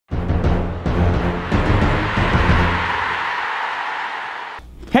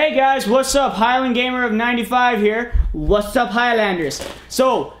Hey guys, what's up? Highland Gamer of 95 here. What's up, Highlanders?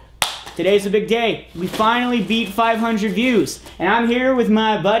 So, today's a big day. We finally beat 500 views. And I'm here with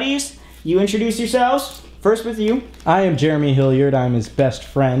my buddies. You introduce yourselves. First with you. I am Jeremy Hilliard. I'm his best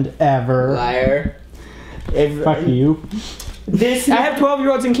friend ever. Liar. Fuck you. I have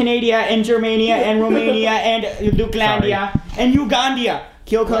 12-year-olds in Canada and Germania and Romania and Luklandia and Uganda.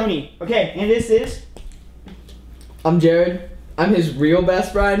 Kilconey. Okay, and this is... I'm Jared. I'm his real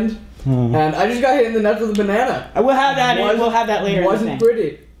best friend. And I just got hit in the nuts with a banana. We'll have that. We'll have that later. Wasn't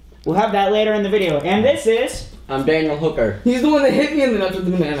pretty. We'll have that later in the video. And this is... I'm Daniel Hooker. He's the one that hit me in the nuts with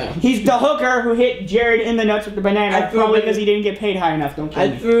the banana. He's the hooker who hit Jared in the nuts with the banana. Probably because he didn't get paid high enough. Don't kill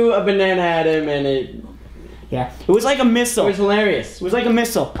me. I threw a banana at him and it was like a missile. was hilarious. It was like a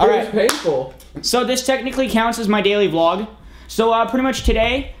missile. It was painful. So this technically counts as my daily vlog. So pretty much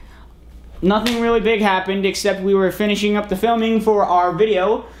today, nothing really big happened except we were finishing up the filming for our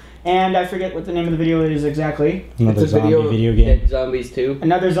video. And I forget what the name of the video is exactly. Another It's a zombie video game. Dead Zombies 2.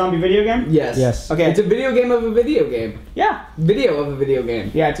 Another zombie video game? Yes. Yes. Okay. It's a video game of a video game. Yeah. Video of a video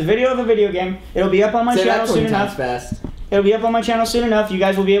game. Yeah, it's a video of a video game. It'll be up on my Say channel that soon 20 times enough. fast. It'll be up on my channel soon enough. You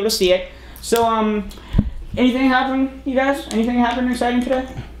guys will be able to see it. So, anything happen, you guys? Anything happen exciting today?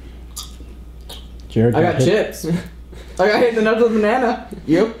 Jared I got hit. chips. I got hit in the nuts with a banana.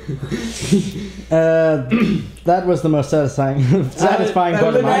 Yep. That was the most satisfying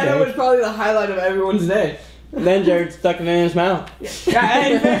part of my banana was day. probably the highlight of everyone's day. And then Jared stuck it in his mouth. Yeah,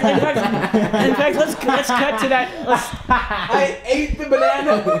 in fact, let's cut to that. I ate the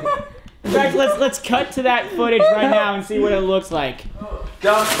banana. In fact, let's cut to that footage right now and see what it looks like.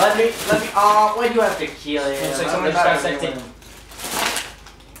 Don't let me. Oh, why do you have to kill it? It's like I'm someone gonna tries try to-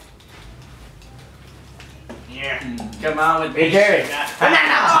 Yeah. Come on with me. Hey, Jerry.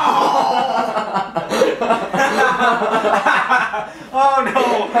 Banana! Oh no!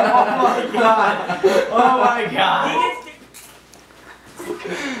 Oh my god! Oh my god!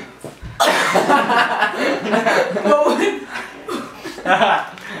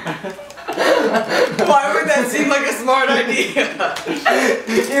 Why would that seem like a smart idea?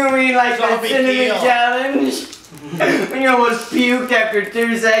 You mean like the Zombie cinnamon kill. challenge? When you almost puked after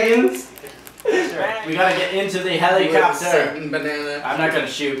 2 seconds? We gotta get into the helicopter. Banana. I'm not gonna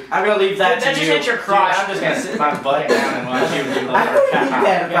shoot. I'm gonna leave that That to just you. hit your crotch. Dude, I'm just gonna sit my butt down and watch you. I wouldn't do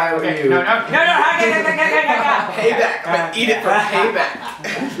that if I were you. No. Payback. I'm gonna eat it for payback.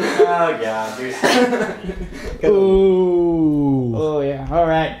 Oh god, dude. Ooh. Oh yeah. All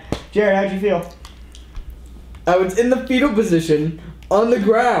right, Jared, how'd you feel? I was in the fetal position, on the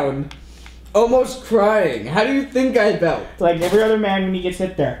ground, almost crying. How do you think I felt? Like every other man when he gets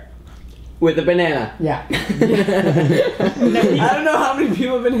hit there. With a banana. Yeah. I don't know how many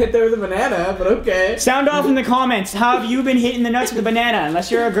people have been hit there with a banana, but okay. Sound off in the comments. How have you been hitting the nuts with a banana? Unless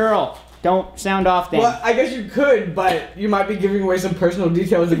you're a girl, don't sound off then. Well, I guess you could, but you might be giving away some personal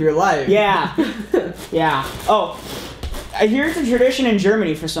details of your life. Yeah. Yeah. Oh, I hear it's a tradition in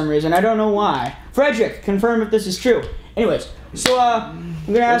Germany for some reason. I don't know why. Frederick, confirm if this is true. Anyways, so I'm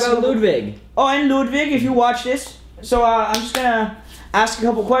gonna What ask. about Ludwig? Oh, and Ludwig, if you watch this. So I'm just gonna ask a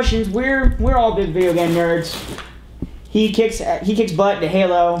couple questions. We're all big video game nerds. He kicks butt in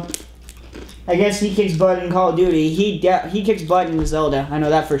Halo. I guess he kicks butt in Call of Duty. He kicks butt in Zelda. I know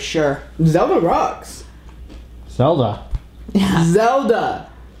that for sure. Zelda rocks. Zelda. Zelda.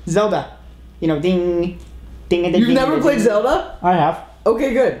 Zelda. You know, ding, ding, ding. You've ding, never ding, played ding. Zelda? I have.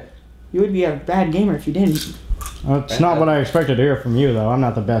 Okay, good. You would be a bad gamer if you didn't. It's not what I expected to hear from you, though. I'm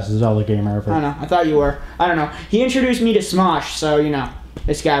not the best Zelda gamer I ever. don't know. I thought you were. I don't know. He introduced me to Smosh, so you know,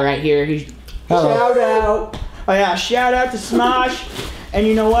 this guy right here. He's Hello. Shout out. oh yeah, shout out to Smosh. And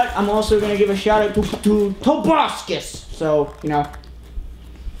you know what? I'm also gonna give a shout out to Toboscus. So you know,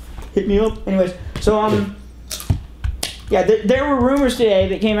 hit me up. Anyways, so yeah, there were rumors today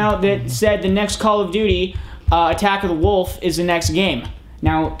that came out that said the next Call of Duty, Attack of the Wolf, is the next game.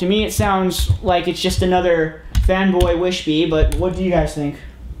 Now, to me, it sounds like it's just another fanboy wishbee. But what do you guys think?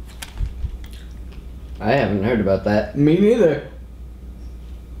 I haven't heard about that. Me neither.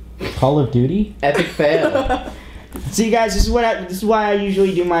 Call of Duty? Epic fail. See, guys, this is why I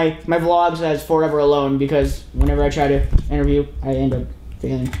usually do my vlogs as Forever Alone, because whenever I try to interview, I end up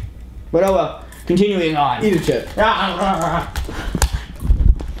failing. But oh well. Continuing on. Eat a chip.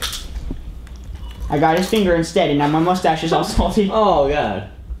 I got his finger instead, and now my mustache is all salty. Oh god.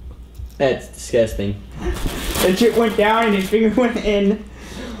 That's disgusting. The chip went down, and his finger went in.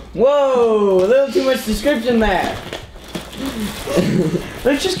 Whoa, a little too much description there.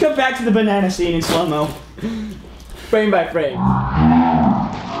 Let's just cut back to the banana scene in slow-mo. Frame by frame.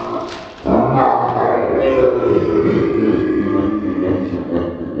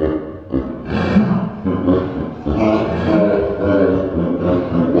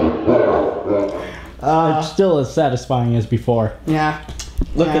 still as satisfying as before. Yeah.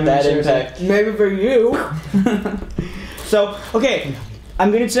 Look Yeah, at that seriously. impact. Maybe for you. So, okay,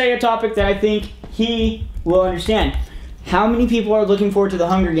 I'm going to say a topic that I think he will understand. How many people are looking forward to the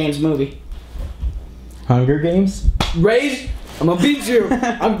Hunger Games movie? Hunger Games? Rage, I'm gonna beat you.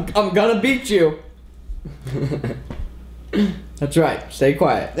 I'm gonna beat you. That's right. Stay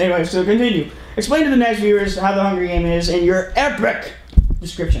quiet. Anyway, so continue. Explain to the next viewers how the Hunger Game is in your epic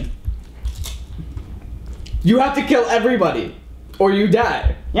description. You have to kill everybody, or you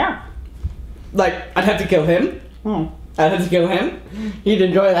die. Yeah. Like, I'd have to kill him. Oh. I'd have to kill him. He'd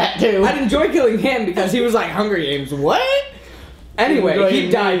enjoy that too. I'd enjoy killing him because he was like Hunger Games. What? Anyway, enjoy he'd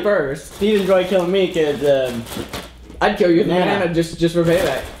die me. first. He'd enjoy killing me because, I'd kill you with a Yeah. banana just for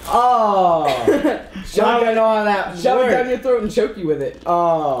payback. oh. Shove I know how that Shove it down works. your throat and choke you with it.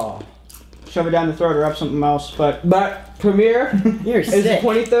 Oh. Shove it down the throat or up something else, but But premiere you're is the sick.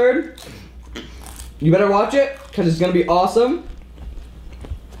 23rd. You better watch it because it's gonna be awesome.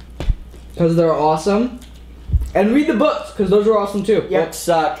 Because they're awesome. And read the books because those are awesome too. Yep. Books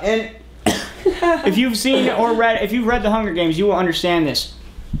suck. And if you've seen or read, if you've read The Hunger Games, you will understand this.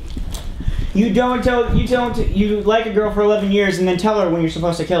 You like a girl for 11 years and then tell her when you're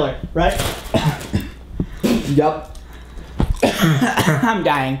supposed to kill her, right? Yup. I'm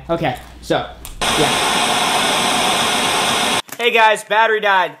dying. Okay, so yeah. Hey guys, battery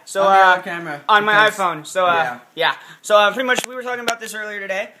died. So on camera. on my because- iPhone. So yeah. So pretty much we were talking about this earlier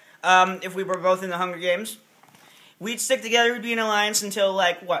today. If we were both in the Hunger Games, we'd stick together. We'd be an alliance until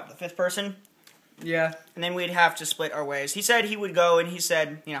like what, the 5th person, Yeah. and then we'd have to split our ways. He said he would go, and he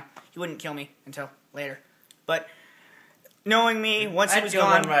said he wouldn't kill me until later. But knowing me, once he I'd was kill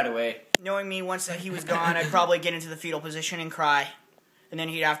gone, him right away. knowing me, once he was gone, I'd probably get into the fetal position and cry, and then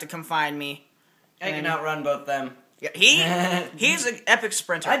he'd have to come find me. I can And- outrun both them. Yeah, he's an epic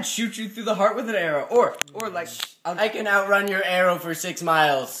sprinter. I'd shoot you through the heart with an arrow, or like I can outrun your arrow for 6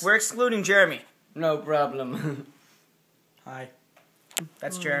 miles. We're excluding Jeremy. No problem. Hi.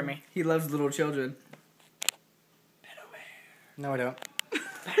 That's Jeremy. he loves little children. No, I don't.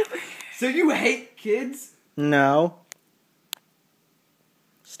 So you hate kids? No.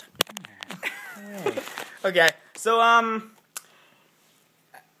 Stop doing that. Okay, so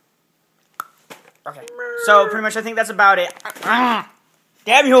okay, so pretty much I think that's about it.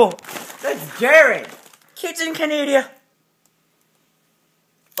 Damn you! That's Jared. Kids in Canada.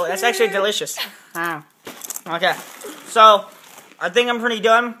 Oh, that's actually delicious. Wow. Okay, so I think I'm pretty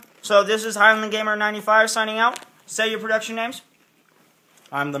done. So this is Highland Gamer 95 signing out. Say your production names.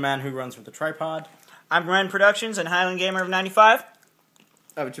 I'm the man who runs with the tripod. I'm Ren Productions and Highland Gamer of 95.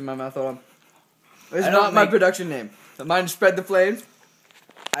 I would chew my mouth on. It's I don't not my make- production name. Mine spread the flames.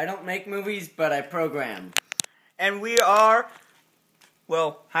 I don't make movies, but I program. And we are,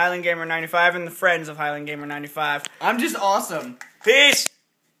 well, Highland Gamer 95 and the friends of Highland Gamer 95. I'm just awesome. Peace!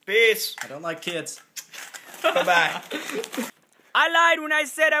 Peace! I don't like kids. Bye-bye. I lied when I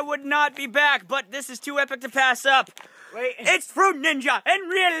said I would not be back, but this is too epic to pass up. Wait. It's Fruit Ninja in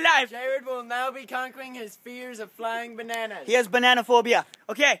real life! Jared will now be conquering his fears of flying bananas. He has banana phobia.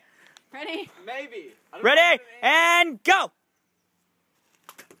 Okay, Ready? Maybe. ready, and go!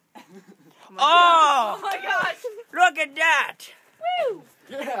 Oh! Oh my gosh! Look at that! Woo!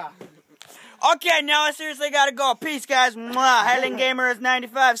 Yeah. Okay, now I seriously gotta go. Peace, guys. Mwah. Highland Gamer is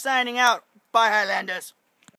 95 signing out. Bye, Highlanders.